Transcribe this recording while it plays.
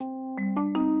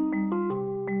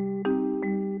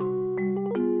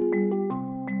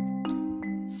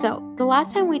So, the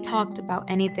last time we talked about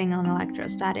anything on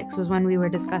electrostatics was when we were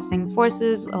discussing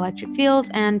forces, electric fields,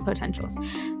 and potentials.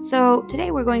 So, today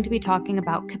we're going to be talking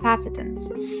about capacitance.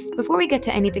 Before we get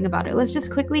to anything about it, let's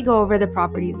just quickly go over the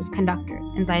properties of conductors.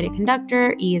 Inside a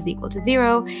conductor, E is equal to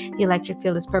 0. The electric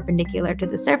field is perpendicular to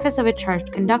the surface of a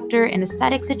charged conductor. In a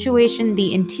static situation,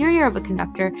 the interior of a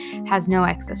conductor has no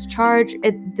excess charge.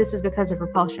 This is because of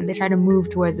repulsion. They try to move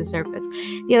towards the surface.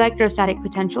 The electrostatic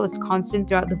potential is constant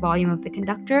throughout the volume of the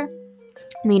conductor,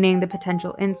 meaning the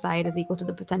potential inside is equal to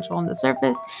the potential on the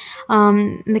surface.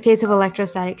 In the case of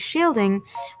electrostatic shielding,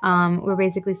 we're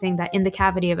basically saying that in the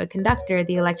cavity of a conductor,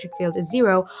 the electric field is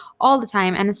 0 all the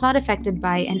time, and it's not affected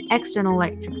by an external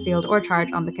electric field or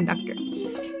charge on the conductor.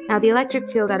 Now, the electric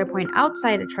field at a point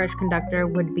outside a charged conductor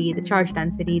would be the charge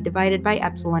density divided by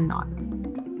epsilon naught.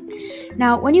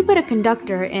 Now, when you put a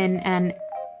conductor in an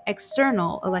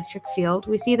external electric field,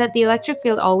 we see that the electric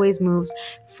field always moves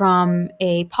from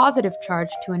a positive charge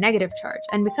to a negative charge.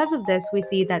 And because of this, we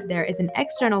see that there is an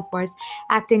external force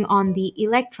acting on the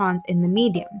electrons in the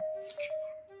medium.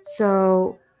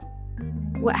 So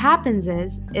what happens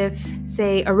is, if,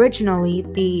 say, originally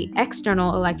the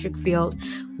external electric field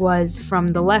was from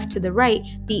the left to the right,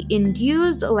 the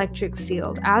induced electric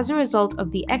field, as a result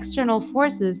of the external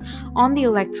forces on the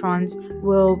electrons,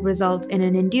 will result in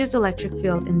an induced electric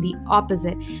field in the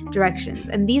opposite directions.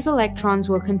 And these electrons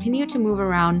will continue to move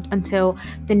around until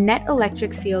the net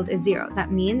electric field is 0.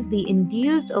 That means the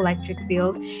induced electric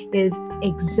field is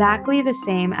exactly the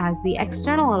same as the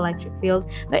external electric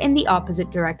field, but in the opposite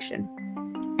direction.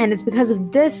 And it's because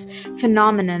of this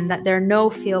phenomenon that there are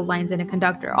no field lines in a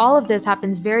conductor. All of this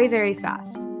happens very, very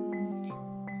fast.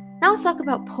 Now let's talk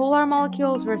about polar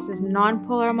molecules versus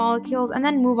nonpolar molecules, and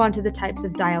then move on to the types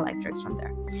of dielectrics from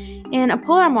there. In a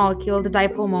polar molecule, the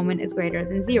dipole moment is greater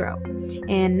than 0.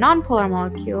 In nonpolar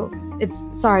molecules,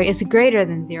 it's greater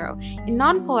than 0. In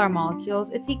nonpolar molecules,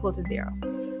 it's equal to 0.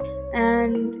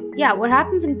 And what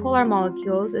happens in polar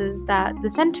molecules is that the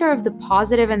center of the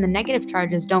positive and the negative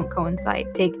charges don't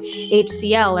coincide. Take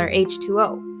HCl or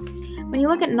H2O. When you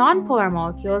look at nonpolar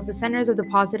molecules, the centers of the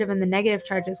positive and the negative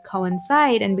charges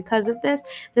coincide, and because of this,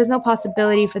 there's no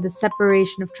possibility for the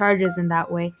separation of charges in that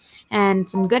way. And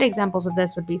some good examples of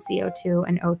this would be CO2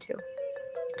 and O2.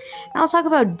 Now let's talk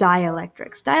about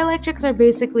dielectrics. Dielectrics are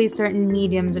basically certain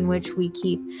mediums in which we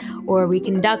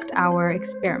conduct our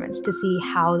experiments to see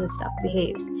how the stuff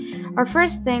behaves. Our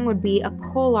first thing would be a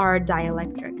polar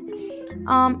dielectric.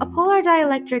 A polar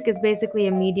dielectric is basically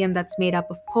a medium that's made up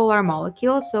of polar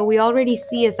molecules, so we already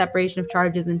see a separation of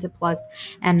charges into plus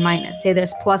and minus. Say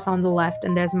there's plus on the left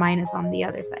and there's minus on the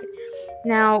other side.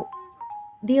 Now,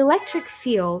 the electric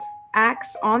field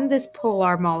acts on this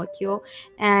polar molecule,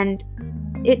 and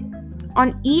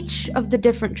on each of the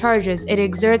different charges, it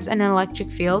exerts an electric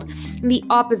field in the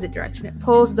opposite direction. It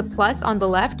pulls the plus on the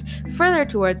left further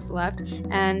towards the left,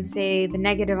 and say the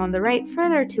negative on the right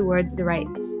further towards the right.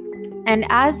 And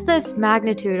as this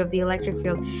magnitude of the electric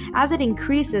field, as it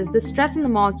increases, the stress in the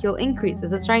molecule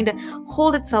increases. It's trying to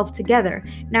hold itself together.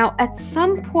 Now, at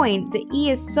some point, the E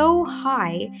is so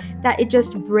high that it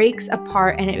just breaks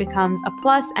apart and it becomes a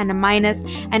plus and a minus,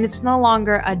 and it's no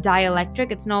longer a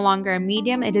dielectric, it's no longer a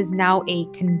medium, it is now a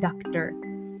conductor.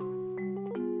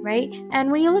 Right?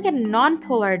 And when you look at a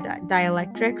nonpolar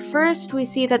dielectric, first we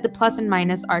see that the plus and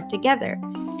minus are together.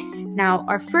 Now,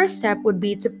 our first step would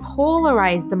be to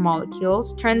polarize the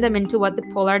molecules, turn them into what the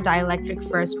polar dielectric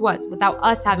first was, without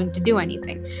us having to do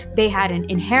anything. They had an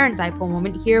inherent dipole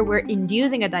moment. Here, we're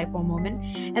inducing a dipole moment.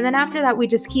 And then after that, we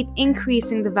just keep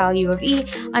increasing the value of E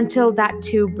until that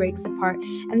too breaks apart.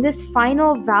 And this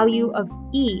final value of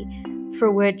E, for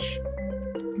which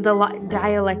the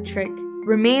dielectric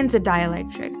remains a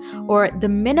dielectric, or the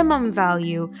minimum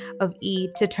value of E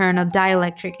to turn a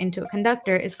dielectric into a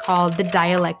conductor, is called the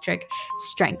dielectric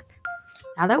strength.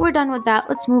 Now that we're done with that,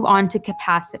 let's move on to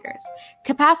capacitors.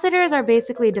 Capacitors are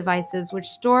basically devices which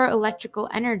store electrical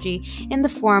energy in the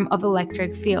form of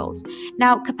electric fields.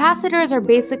 Now, capacitors are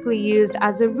basically used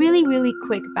as a really, really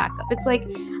quick backup. It's like,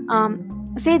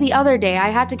 say the other day, I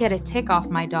had to get a tick off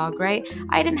my dog, right?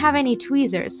 I didn't have any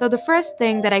tweezers, so the first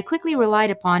thing that I quickly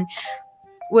relied upon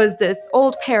was this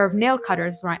old pair of nail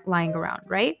cutters lying around,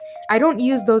 right? I don't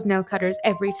use those nail cutters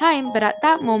every time, but at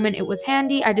that moment it was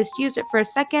handy. I just used it for a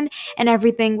second and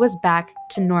everything was back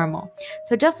to normal.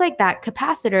 So just like that,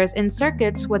 capacitors in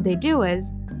circuits, what they do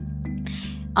is,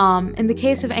 In the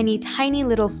case of any tiny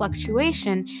little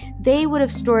fluctuation, they would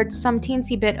have stored some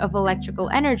teensy bit of electrical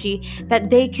energy that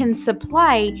they can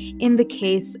supply in the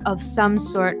case of some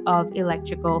sort of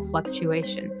electrical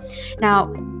fluctuation. Now,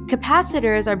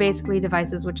 capacitors are basically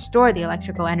devices which store the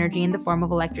electrical energy in the form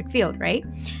of electric field, right?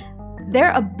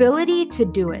 Their ability to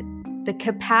do it, the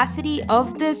capacity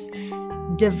of this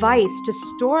device to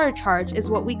store a charge, is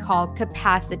what we call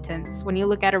capacitance. When you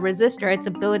look at a resistor, its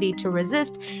ability to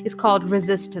resist is called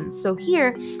resistance. So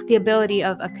here, the ability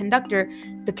of a conductor,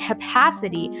 the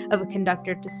capacity of a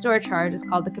conductor to store a charge, is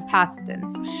called the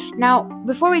capacitance. Now,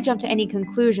 before we jump to any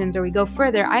conclusions or we go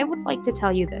further, I would like to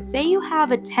tell you this. Say you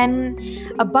have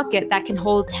a bucket that can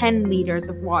hold 10 liters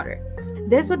of water.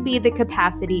 This would be the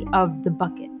capacity of the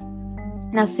bucket.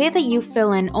 Now, say that you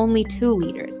fill in only 2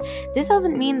 liters. This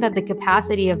doesn't mean that the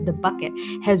capacity of the bucket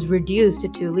has reduced to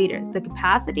 2 liters. The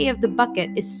capacity of the bucket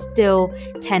is still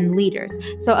 10 liters.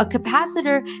 So a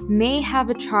capacitor may have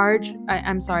a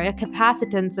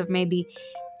capacitance of maybe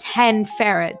 10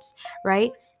 farads,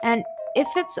 right? And if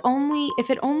it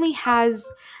only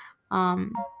has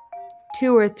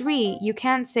 2 or 3, you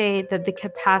can't say that the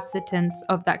capacitance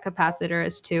of that capacitor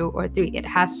is 2 or 3. It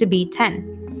has to be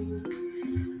 10.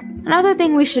 Another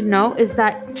thing we should know is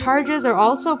that charges are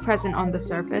also present on the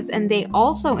surface and they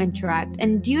also interact.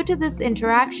 And due to this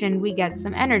interaction, we get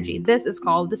some energy. This is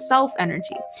called the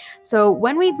self-energy. So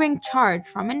when we bring charge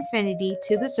from infinity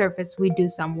to the surface, we do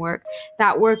some work.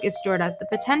 That work is stored as the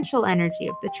potential energy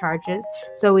of the charges.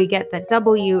 So we get that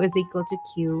W is equal to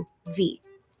QV.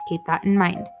 Keep that in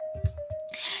mind.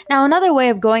 Now, another way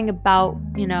of going about,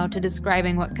 to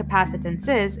describing what capacitance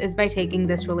is by taking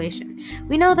this relation.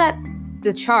 We know that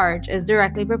the charge is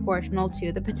directly proportional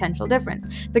to the potential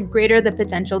difference. The greater the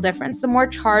potential difference, the more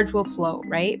charge will flow,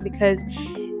 right? Because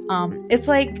it's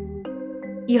like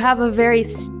you have a very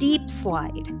steep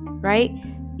slide, right?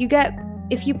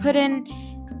 If you put in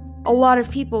a lot of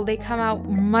people, they come out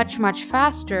much, much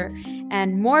faster,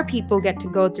 and more people get to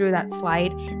go through that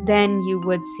slide than you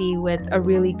would see with a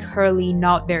really curly,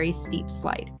 not very steep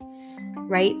slide.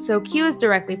 Right? So Q is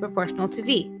directly proportional to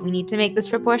V. We need to make this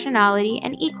proportionality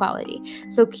and equality.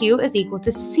 So Q is equal to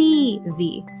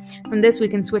CV. From this, we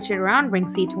can switch it around, bring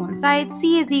C to one side.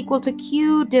 C is equal to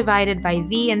Q divided by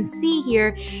V, and C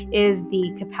here is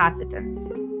the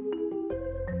capacitance.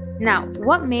 Now,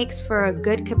 what makes for a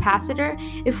good capacitor?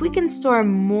 If we can store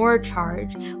more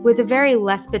charge with a very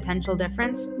less potential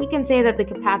difference, we can say that the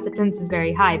capacitance is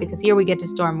very high because here we get to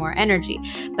store more energy.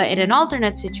 It an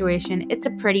alternate situation, it's a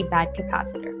pretty bad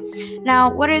capacitor.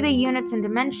 Now, what are the units and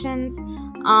dimensions?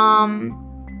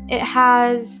 It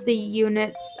has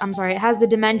the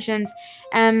dimensions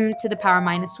m to the power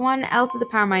minus 1, l to the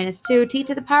power minus 2, t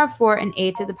to the power 4, and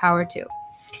a to the power 2.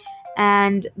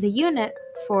 And the unit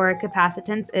for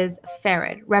capacitance is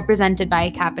farad, represented by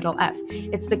a capital F.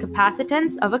 It's the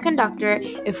capacitance of a conductor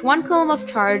if 1 coulomb of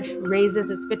charge raises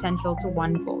its potential to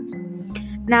 1 volt.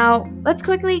 Now, let's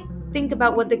quickly think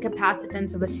about what the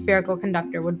capacitance of a spherical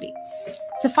conductor would be.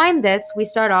 To find this, we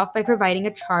start off by providing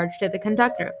a charge to the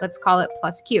conductor. Let's call it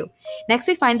plus Q. Next,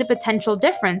 we find the potential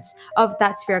difference of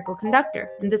that spherical conductor.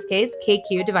 In this case,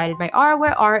 KQ divided by R,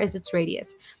 where R is its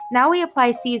radius. Now we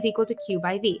apply C is equal to Q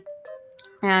by V.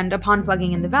 And upon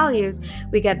plugging in the values,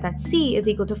 we get that C is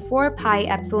equal to 4 pi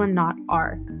epsilon naught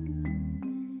R.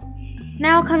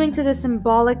 Now coming to the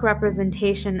symbolic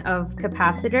representation of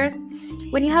capacitors,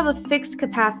 when you have a fixed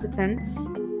capacitance,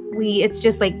 it's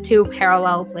just like 2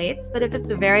 parallel plates, but if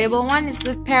it's a variable one, it's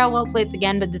the parallel plates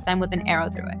again, but this time with an arrow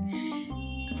through it.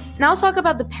 Now let's talk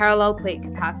about the parallel plate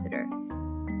capacitor.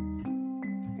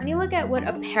 When you look at what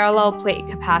a parallel plate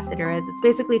capacitor is, it's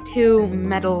basically 2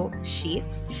 metal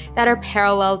sheets that are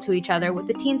parallel to each other with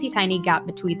a teensy tiny gap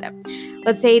between them.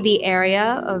 Let's say the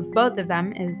area of both of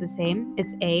them is the same,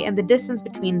 it's A, and the distance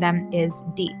between them is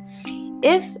D.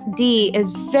 If D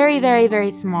is very, very,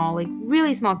 very small, like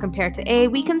really small compared to A,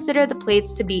 we consider the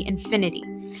plates to be infinity.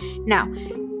 Now,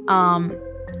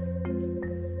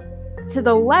 to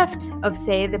the left of,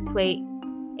 say, the plate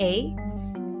A,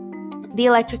 the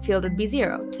electric field would be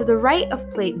 0. To the right of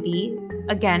plate B,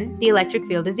 again, the electric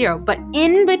field is 0. But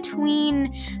in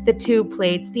between the 2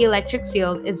 plates, the electric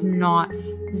field is not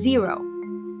 0.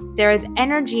 There is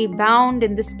energy bound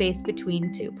in the space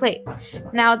between 2 plates.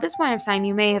 Now, at this point of time,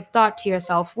 you may have thought to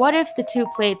yourself, what if the 2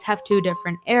 plates have 2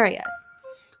 different areas?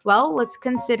 Well, let's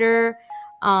consider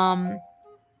 2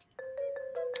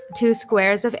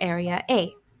 squares of area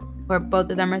A, where both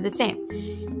of them are the same.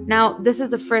 Now, this is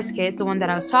the first case, the one that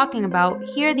I was talking about.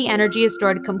 Here, the energy is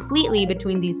stored completely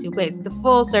between these 2 plates. The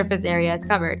full surface area is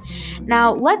covered.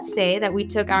 Now, let's say that we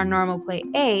took our normal plate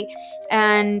A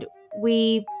and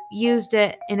we used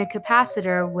it in a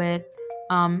capacitor with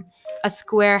a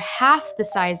square half the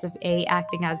size of A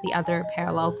acting as the other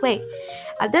parallel plate.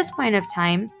 At this point of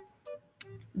time,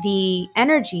 the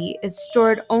energy is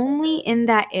stored only in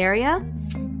that area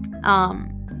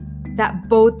that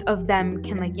both of them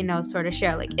can sort of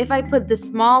share. Like if I put the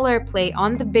smaller plate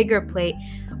on the bigger plate,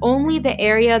 only the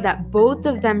area that both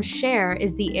of them share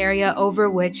is the area over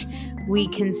which we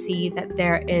can see that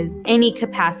there is any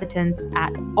capacitance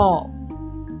at all.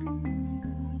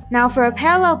 Now for a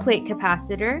parallel plate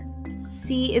capacitor,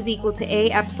 C is equal to A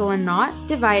epsilon naught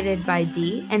divided by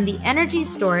D, and the energy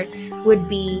stored would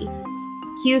be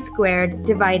Q squared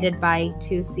divided by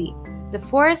 2C. The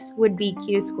force would be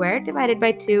Q squared divided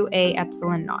by 2A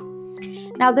epsilon naught.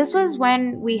 Now this was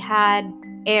when we had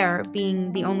air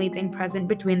being the only thing present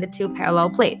between the two parallel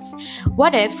plates.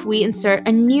 What if we insert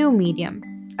a new medium,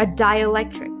 a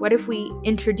dielectric? What if we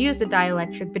introduce a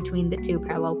dielectric between the two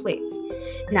parallel plates?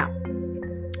 Now,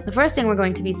 the first thing we're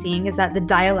going to be seeing is that the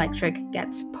dielectric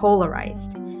gets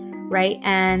polarized, right?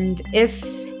 And if,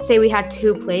 say we had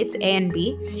two plates, A and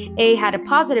B, A had a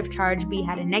positive charge, B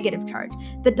had a negative charge.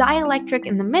 The dielectric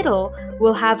in the middle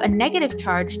will have a negative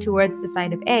charge towards the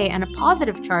side of A and a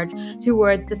positive charge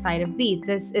towards the side of B.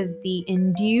 This is the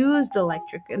induced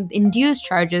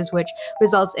charges, which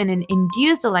results in an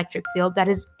induced electric field that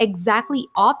is exactly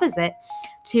opposite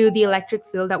to the electric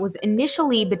field that was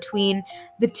initially between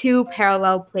the two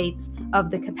parallel plates of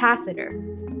the capacitor,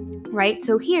 right?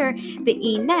 So here, the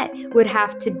E net would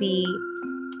have to be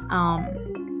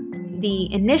the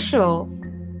initial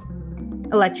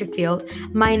electric field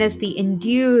minus the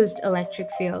induced electric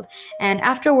field. And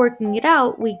after working it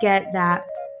out, we get that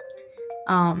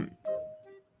the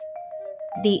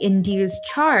induced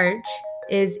charge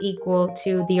is equal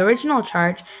to the original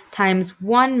charge times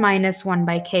 1 minus 1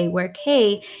 by K, where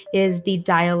K is the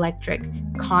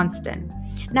dielectric constant.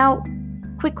 Now,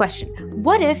 quick question.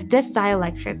 What if this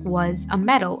dielectric was a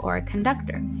metal or a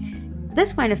conductor? At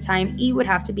this point of time, E would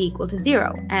have to be equal to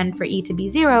 0, and for E to be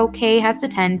 0, K has to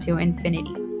tend to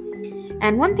infinity.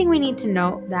 And one thing we need to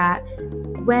note that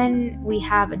when we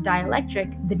have a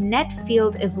dielectric, the net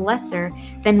field is lesser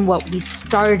than what we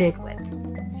started with.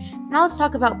 Now let's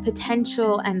talk about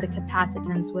potential and the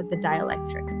capacitance with the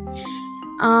dielectric.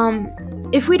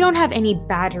 If we don't have any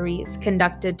batteries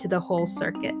conducted to the whole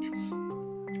circuit,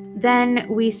 then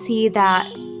we see that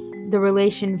the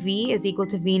relation V is equal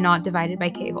to V naught divided by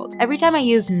K holds. Every time I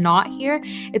use naught here,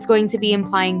 it's going to be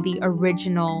implying the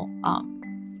original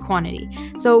quantity.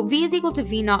 So V is equal to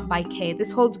V naught by K.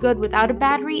 This holds good without a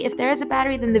battery. If there is a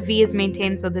battery, then the V is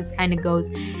maintained, so this kind of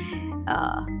goes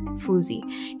foozy.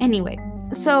 Anyway,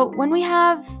 so when we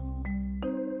have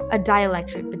a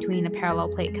dielectric between a parallel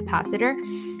plate capacitor,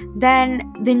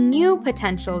 then the new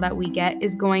potential that we get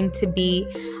is going to be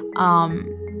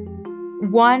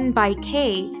 1 by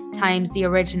K times the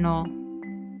original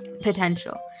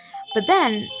potential. But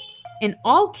then, in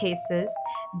all cases,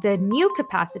 the new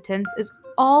capacitance is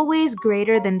always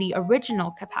greater than the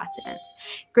original capacitance.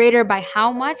 Greater by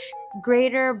how much?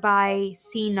 Greater by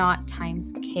C naught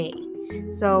times K.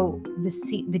 So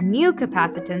the new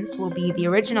capacitance will be the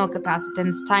original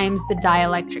capacitance times the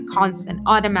dielectric constant,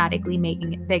 automatically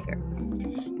making it bigger.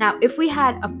 Now, if we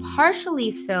had a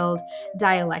partially filled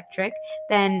dielectric,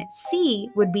 then C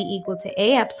would be equal to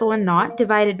A epsilon naught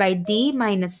divided by D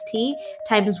minus T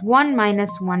times 1 minus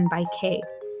 1 by K.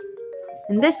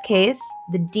 In this case,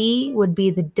 the D would be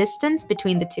the distance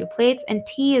between the two plates, and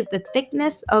T is the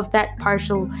thickness of that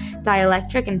partial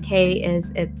dielectric, and K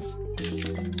is its,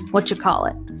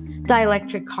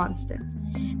 dielectric constant.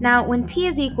 Now, when T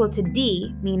is equal to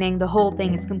D, meaning the whole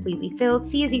thing is completely filled,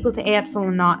 C is equal to A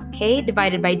epsilon naught K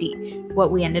divided by D,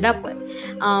 what we ended up with.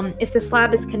 If the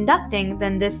slab is conducting,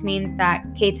 then this means that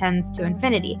K tends to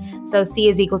infinity. So C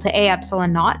is equal to A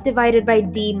epsilon naught divided by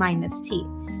D minus T.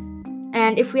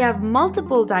 And if we have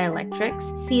multiple dielectrics,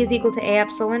 C is equal to A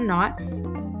epsilon naught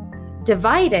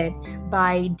divided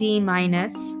by D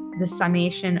minus the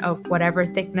summation of whatever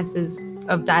thicknesses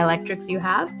of dielectrics you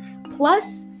have,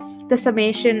 plus the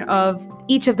summation of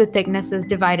each of the thicknesses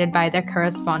divided by their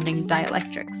corresponding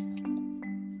dielectrics.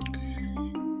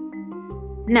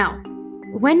 Now,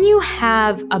 when you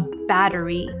have a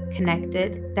battery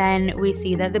connected, then we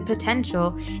see that the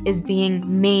potential is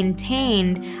being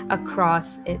maintained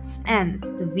across its ends.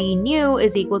 The V new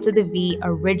is equal to the V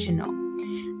original,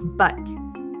 but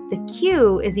the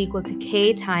Q is equal to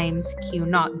K times Q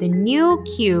naught. The new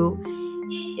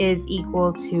Q is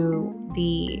equal to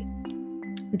the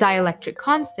dielectric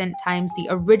constant times the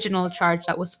original charge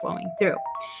that was flowing through.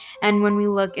 And when we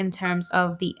look in terms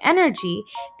of the energy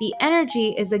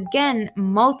is again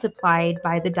multiplied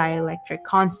by the dielectric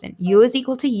constant. U is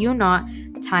equal to U naught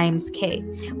times K.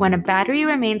 When a battery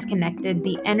remains connected,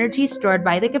 the energy stored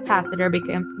by the capacitor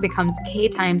becomes K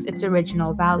times its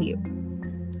original value.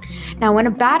 Now, when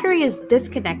a battery is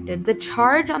disconnected, the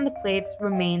charge on the plates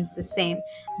remains the same,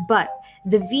 but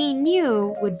the V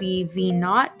nu would be V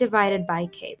naught divided by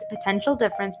K. The potential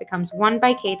difference becomes 1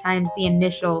 by K times the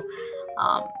initial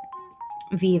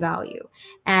V value.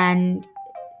 And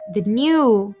the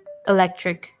new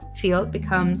electric field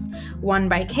becomes 1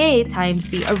 by K times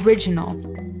the original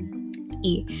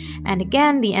E. And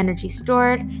again, the energy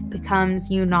stored becomes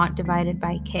U naught divided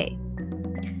by K.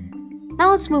 Now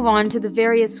let's move on to the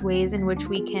various ways in which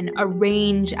we can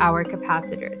arrange our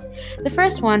capacitors. The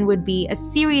first one would be a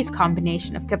series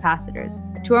combination of capacitors.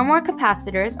 2 or more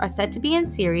capacitors are said to be in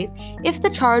series if the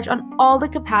charge on all the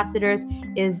capacitors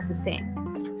is the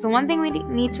same. So one thing we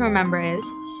need to remember is,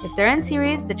 if they're in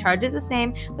series, the charge is the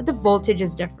same, but the voltage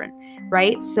is different,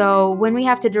 right? So when we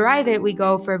have to derive it, we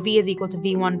go for V is equal to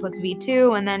V1 plus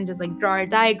V2, and then just draw our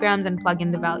diagrams and plug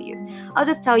in the values. I'll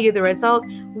just tell you the result.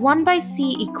 1 by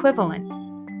C equivalent.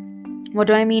 What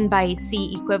do I mean by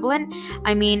C equivalent?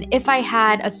 I mean, if I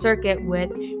had a circuit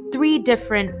with 3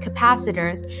 different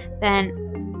capacitors, then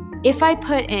if I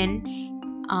put in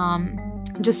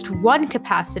just one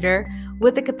capacitor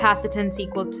with a capacitance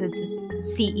equal to the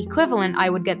C equivalent, I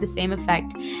would get the same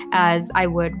effect as I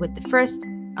would with the first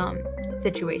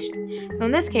situation. So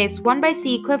in this case, 1 by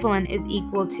C equivalent is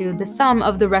equal to the sum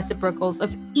of the reciprocals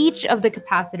of each of the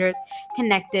capacitors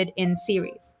connected in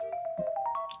series.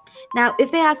 Now,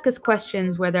 if they ask us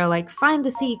questions where they're like, find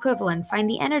the C equivalent, find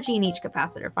the energy in each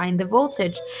capacitor, find the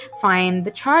voltage, find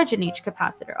the charge in each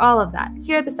capacitor, all of that,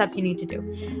 here are the steps you need to do,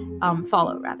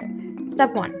 follow rather.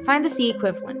 Step 1, find the C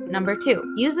equivalent. Number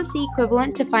 2, use the C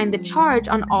equivalent to find the charge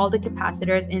on all the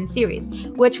capacitors in series.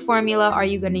 Which formula are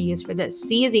you going to use for this?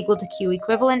 C is equal to Q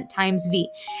equivalent times V.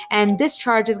 And this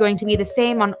charge is going to be the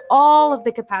same on all of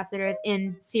the capacitors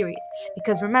in series.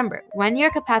 Because remember, when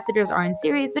your capacitors are in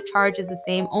series, the charge is the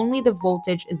same, only the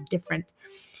voltage is different.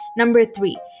 Number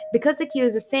 3, because the Q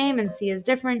is the same and C is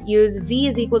different, use V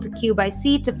is equal to Q by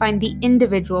C to find the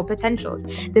individual potentials.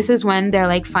 This is when they're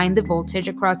like, find the voltage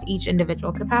across each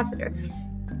individual capacitor.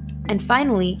 And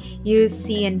finally, use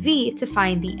C and V to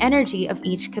find the energy of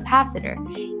each capacitor.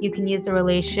 You can use the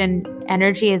relation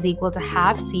energy is equal to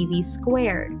half CV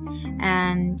squared.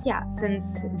 And yeah,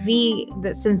 since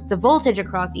the voltage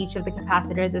across each of the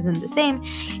capacitors isn't the same,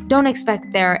 don't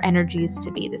expect their energies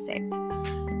to be the same.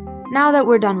 Now that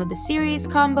we're done with the series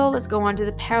combo, let's go on to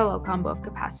the parallel combo of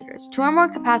capacitors. 2 or more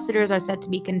capacitors are said to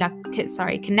be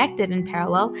connected in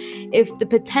parallel if the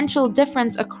potential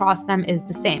difference across them is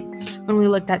the same. When we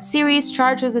looked at series,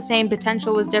 charge was the same,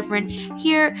 potential was different.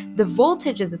 Here, the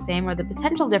voltage is the same, or the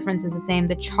potential difference is the same,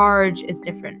 the charge is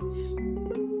different.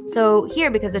 So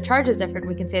here, because the charge is different,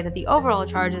 we can say that the overall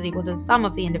charge is equal to the sum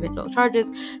of the individual charges.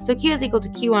 So Q is equal to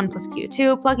Q1 plus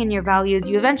Q2. Plug in your values.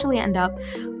 You eventually end up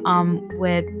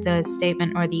with the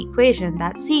statement or the equation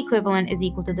that C equivalent is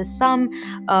equal to the sum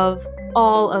of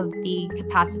all of the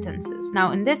capacitances.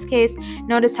 Now, in this case,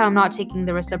 notice how I'm not taking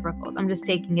the reciprocals. I'm just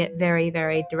taking it very,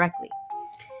 very directly.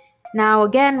 Now,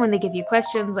 again, when they give you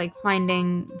questions like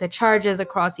finding the charges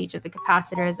across each of the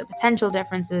capacitors, the potential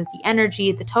differences, the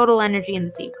energy, the total energy, and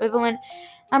the C equivalent,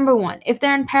 number 1, if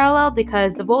they're in parallel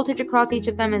because the voltage across each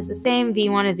of them is the same,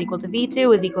 V1 is equal to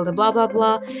V2 is equal to blah, blah,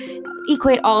 blah,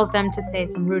 equate all of them to say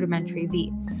some rudimentary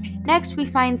V. Next, we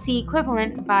find C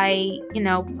equivalent by,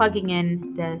 plugging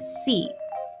in the C.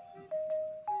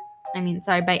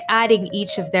 By adding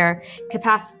each of their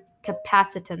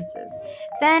capacitances.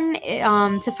 Then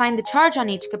to find the charge on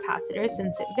each capacitor,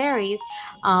 since it varies,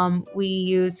 we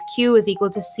use Q is equal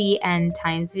to Cn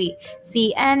times V.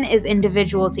 Cn is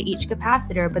individual to each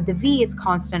capacitor, but the V is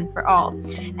constant for all.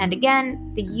 And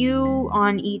again, the U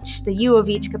of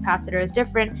each capacitor is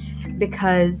different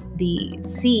because the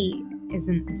C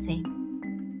isn't the same.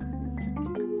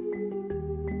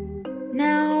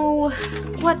 Now,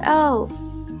 what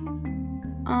else?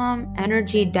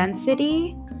 Energy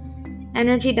density.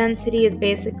 Energy density is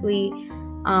basically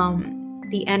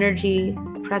the energy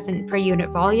present per unit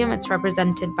volume. It's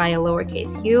represented by a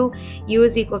lowercase u. U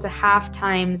is equal to half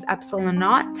times epsilon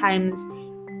naught times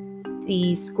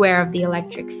the square of the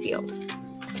electric field.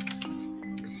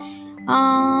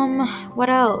 What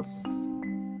else?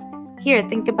 Here,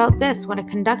 think about this. When a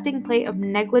conducting plate of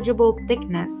negligible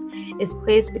thickness is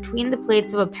placed between the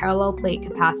plates of a parallel plate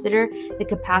capacitor, the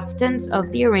capacitance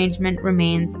of the arrangement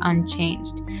remains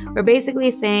unchanged. We're basically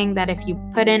saying that if you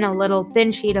put in a little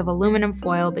thin sheet of aluminum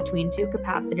foil between two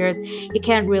capacitors, you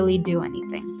can't really do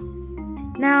anything.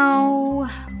 Now,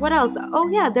 what else? Oh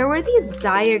yeah, there were these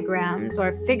diagrams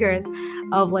or figures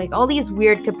of like all these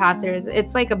weird capacitors.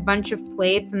 It's like a bunch of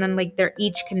plates and then like they're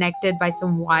each connected by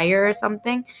some wire or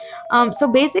something. So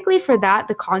basically for that,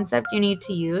 the concept you need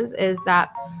to use is that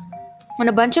when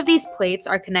a bunch of these plates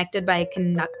are connected by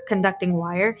a conducting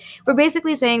wire, we're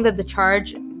basically saying that the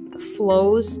charge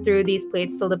flows through these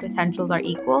plates till the potentials are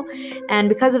equal, and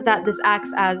because of that, this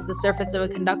acts as the surface of a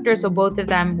conductor, so both of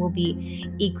them will be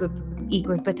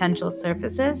equipotential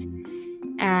surfaces.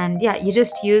 And yeah, you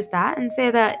just use that and say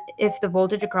that if the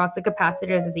voltage across the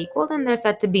capacitors is equal, then they're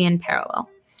said to be in parallel.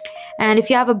 And if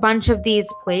you have a bunch of these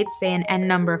plates, say an n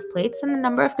number of plates, then the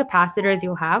number of capacitors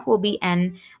you'll have will be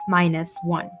n minus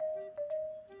 1.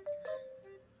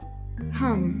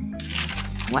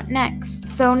 What next?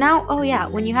 So now,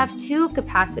 when you have two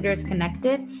capacitors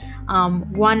connected,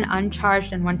 one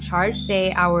uncharged and one charged,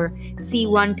 say our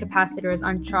C1 capacitor is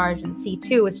uncharged and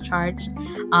C2 is charged,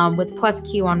 with plus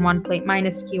Q on one plate,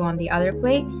 minus Q on the other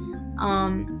plate.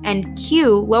 And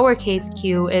Q, lowercase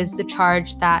q, is the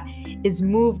charge that is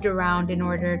moved around in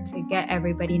order to get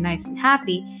everybody nice and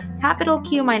happy. Capital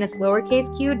Q minus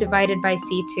lowercase q divided by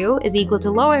C2 is equal to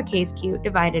lowercase q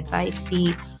divided by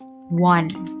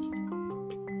C1.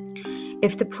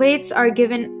 If the plates are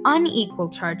given unequal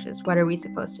charges, what are we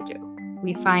supposed to do?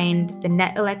 We find the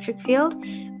net electric field.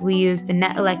 We use the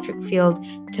net electric field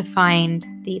to find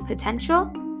the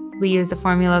potential. We use the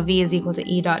formula V is equal to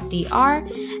E dot dr,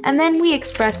 and then we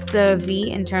express the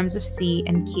V in terms of C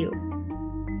and Q.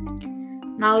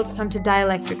 Now let's come to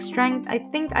dielectric strength. I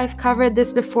think I've covered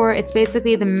this before. It's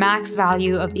basically the max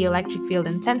value of the electric field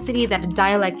intensity that a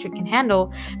dielectric can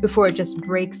handle before it just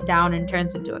breaks down and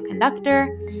turns into a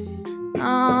conductor.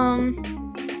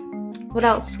 What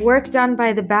else? Work done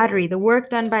by the battery. The work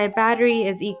done by a battery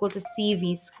is equal to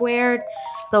CV squared.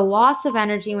 The loss of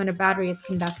energy when a battery is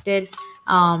conducted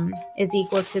is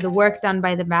equal to the work done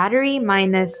by the battery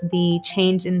minus the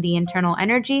change in the internal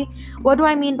energy. What do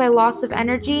I mean by loss of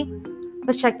energy?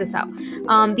 Let's check this out.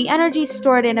 The energy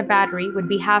stored in a battery would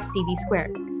be half CV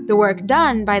squared. The work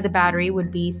done by the battery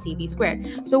would be CV squared.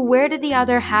 So where did the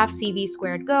other half CV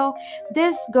squared go?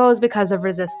 This goes because of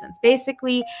resistance.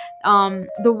 Basically,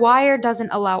 the wire doesn't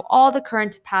allow all the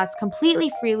current to pass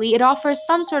completely freely. It offers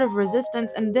some sort of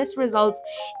resistance, and this results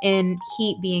in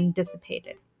heat being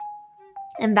dissipated.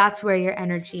 And that's where your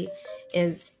energy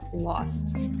is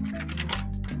lost.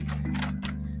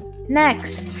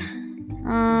 Next,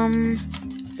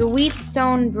 the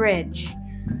Wheatstone Bridge.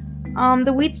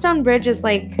 The Wheatstone Bridge is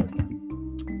like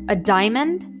a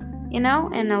diamond, in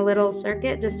a little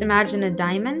circuit. Just imagine a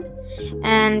diamond.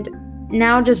 And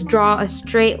now just draw a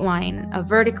straight line, a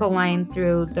vertical line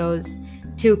through those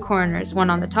two corners, one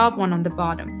on the top, one on the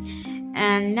bottom.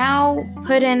 And now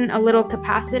put in a little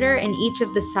capacitor in each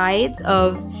of the sides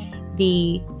of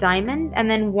the diamond, and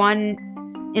then one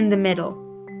in the middle,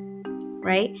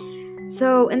 right?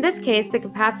 So in this case, the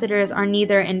capacitors are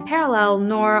neither in parallel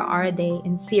nor are they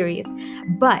in series.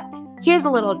 But here's a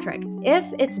little trick.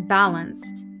 If it's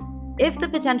balanced, if the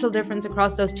potential difference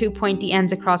across those two pointy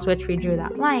ends across which we drew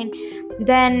that line,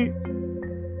 then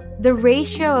the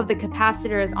ratio of the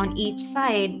capacitors on each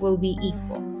side will be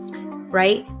equal,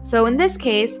 right? So in this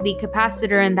case, the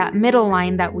capacitor in that middle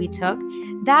line that we took,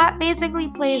 that basically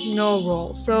plays no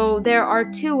role. So there are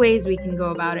two ways we can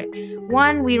go about it.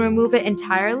 One, we remove it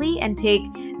entirely and take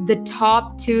the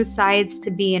top two sides to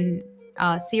be in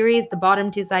series, the bottom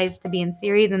two sides to be in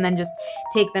series, and then just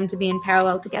take them to be in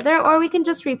parallel together, or we can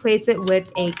just replace it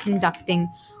with a conducting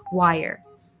wire.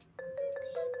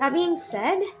 That being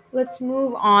said, let's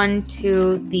move on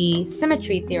to the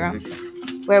symmetry theorem,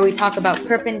 where we talk about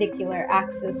perpendicular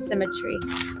axis symmetry.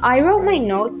 I wrote my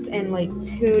notes in like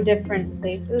two different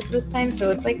places this time, so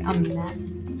it's like a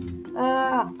mess.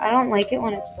 I don't like it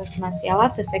when it's this messy. I'll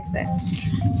have to fix it.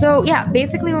 So yeah,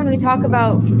 basically when we talk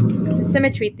about the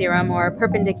symmetry theorem or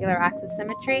perpendicular axis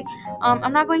symmetry,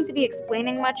 I'm not going to be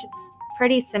explaining much. It's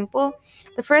pretty simple.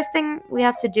 The first thing we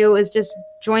have to do is just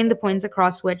join the points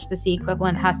across which the C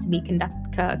equivalent has to be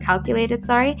calculated,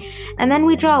 and then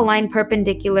we draw a line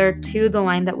perpendicular to the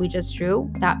line that we just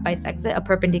drew that bisects it, a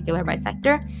perpendicular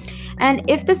bisector. And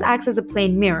if this acts as a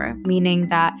plane mirror, meaning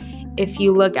that if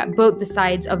you look at both the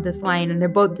sides of this line and they're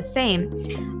both the same,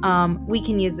 we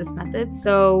can use this method.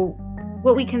 So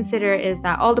what we consider is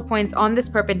that all the points on this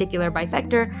perpendicular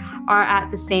bisector are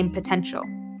at the same potential.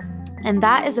 And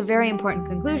that is a very important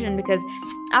conclusion, because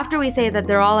after we say that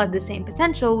they're all at the same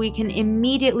potential, we can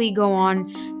immediately go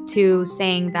on to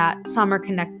saying that some are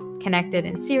connected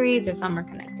in series or some are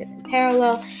connected in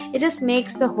parallel. It just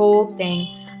makes the whole thing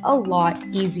a lot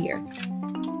easier.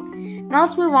 Now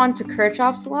let's move on to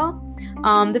Kirchhoff's law.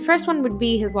 The first one would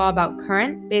be his law about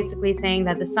current, basically saying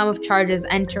that the sum of charges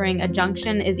entering a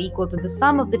junction is equal to the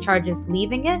sum of the charges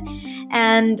leaving it.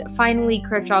 And finally,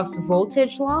 Kirchhoff's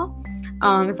voltage law.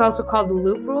 It's also called the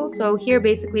loop rule. So here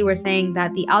basically we're saying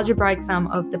that the algebraic sum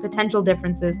of the potential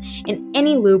differences in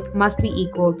any loop must be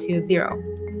equal to 0.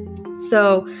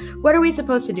 So what are we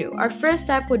supposed to do? Our first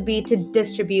step would be to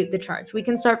distribute the charge. We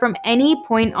can start from any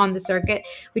point on the circuit.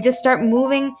 We just start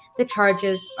moving the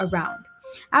charges around.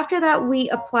 After that, we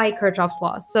apply Kirchhoff's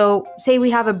law. So say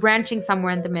we have a branching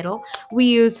somewhere in the middle, we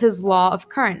use his law of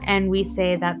current, and we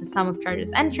say that the sum of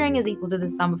charges entering is equal to the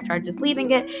sum of charges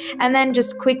leaving it, and then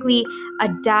just quickly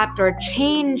adapt or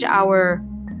change our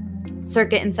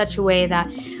circuit in such a way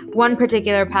that one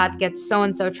particular path gets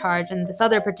so-and-so charge and this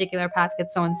other particular path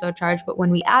gets so-and-so charge. But when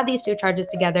we add these two charges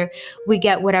together, we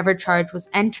get whatever charge was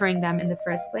entering them in the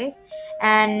first place.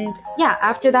 And yeah,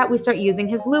 after that, we start using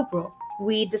his loop rule.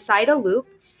 We decide a loop,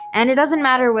 and it doesn't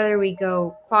matter whether we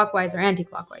go clockwise or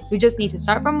anti-clockwise. We just need to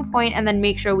start from a point and then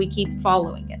make sure we keep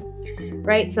following it,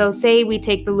 right? So say we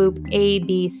take the loop A,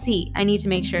 B, C. I need to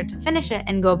make sure to finish it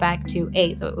and go back to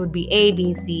A. So it would be A,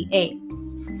 B, C, A.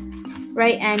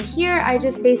 Right, and here I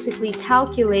just basically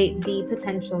calculate the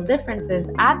potential differences,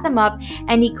 add them up,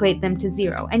 and equate them to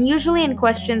 0. And usually in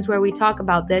questions where we talk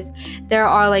about this, there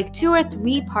are like 2 or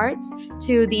 3 parts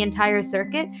to the entire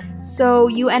circuit. So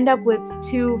you end up with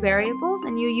 2 variables,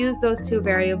 and you use those 2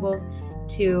 variables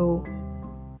you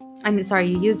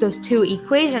use those 2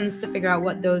 equations to figure out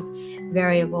what those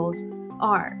variables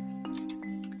are.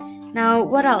 Now,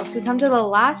 what else? We come to the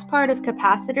last part of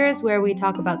capacitors, where we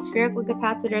talk about spherical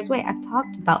capacitors. Wait, I've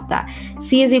talked about that.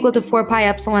 C is equal to 4 pi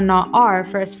epsilon naught R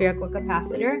for a spherical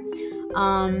capacitor.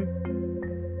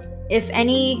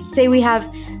 Say we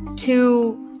have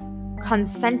 2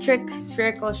 concentric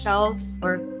spherical shells,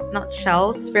 or not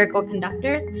shells, spherical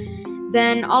conductors,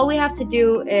 then all we have to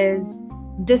do is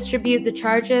distribute the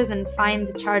charges and find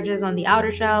the charges on the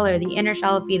outer shell or the inner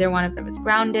shell if either one of them is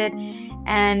grounded.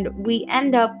 And we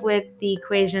end up with the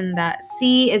equation that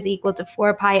C is equal to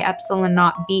 4 pi epsilon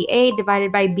naught BA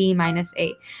divided by B minus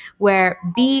A, where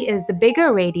B is the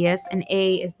bigger radius and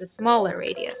A is the smaller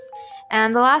radius.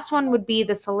 And the last one would be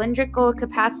the cylindrical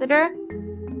capacitor.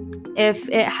 If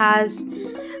it has,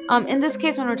 in this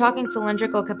case, when we're talking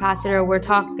cylindrical capacitor, we're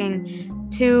talking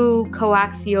 2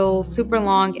 coaxial super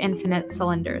long infinite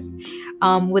cylinders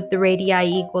with the radii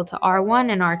equal to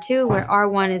R1 and R2, where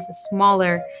R1 is the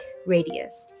smaller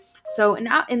radius. So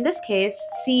in this case,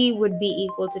 C would be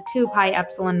equal to 2 pi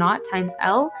epsilon naught times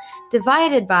L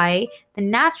divided by the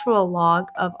natural log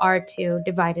of R2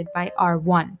 divided by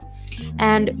R1.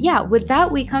 And yeah, with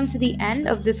that, we come to the end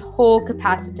of this whole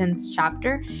capacitance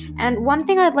chapter. And one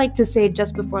thing I'd like to say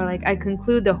just before I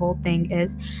conclude the whole thing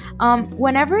is,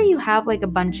 whenever you have a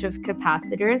bunch of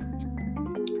capacitors,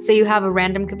 so you have a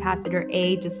random capacitor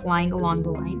A just lying along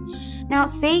the line. Now,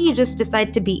 say you just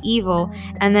decide to be evil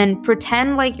and then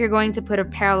pretend like you're going to put a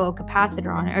parallel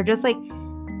capacitor on it, or just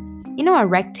a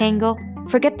rectangle.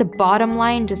 Forget the bottom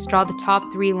line, just draw the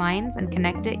top 3 lines and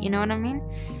connect it, you know what I mean?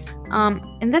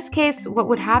 In this case, what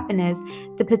would happen is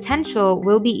the potential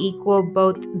will be equal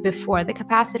both before the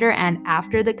capacitor and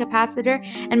after the capacitor.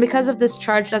 And because of this,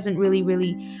 charge doesn't really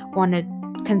want to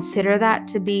consider that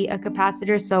to be a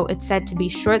capacitor, so it's said to be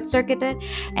short-circuited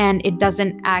and it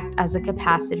doesn't act as a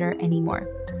capacitor anymore.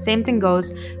 Same thing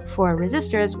goes for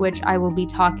resistors, which I will be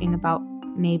talking about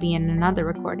maybe in another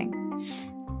recording.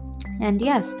 And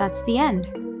yes, that's the end.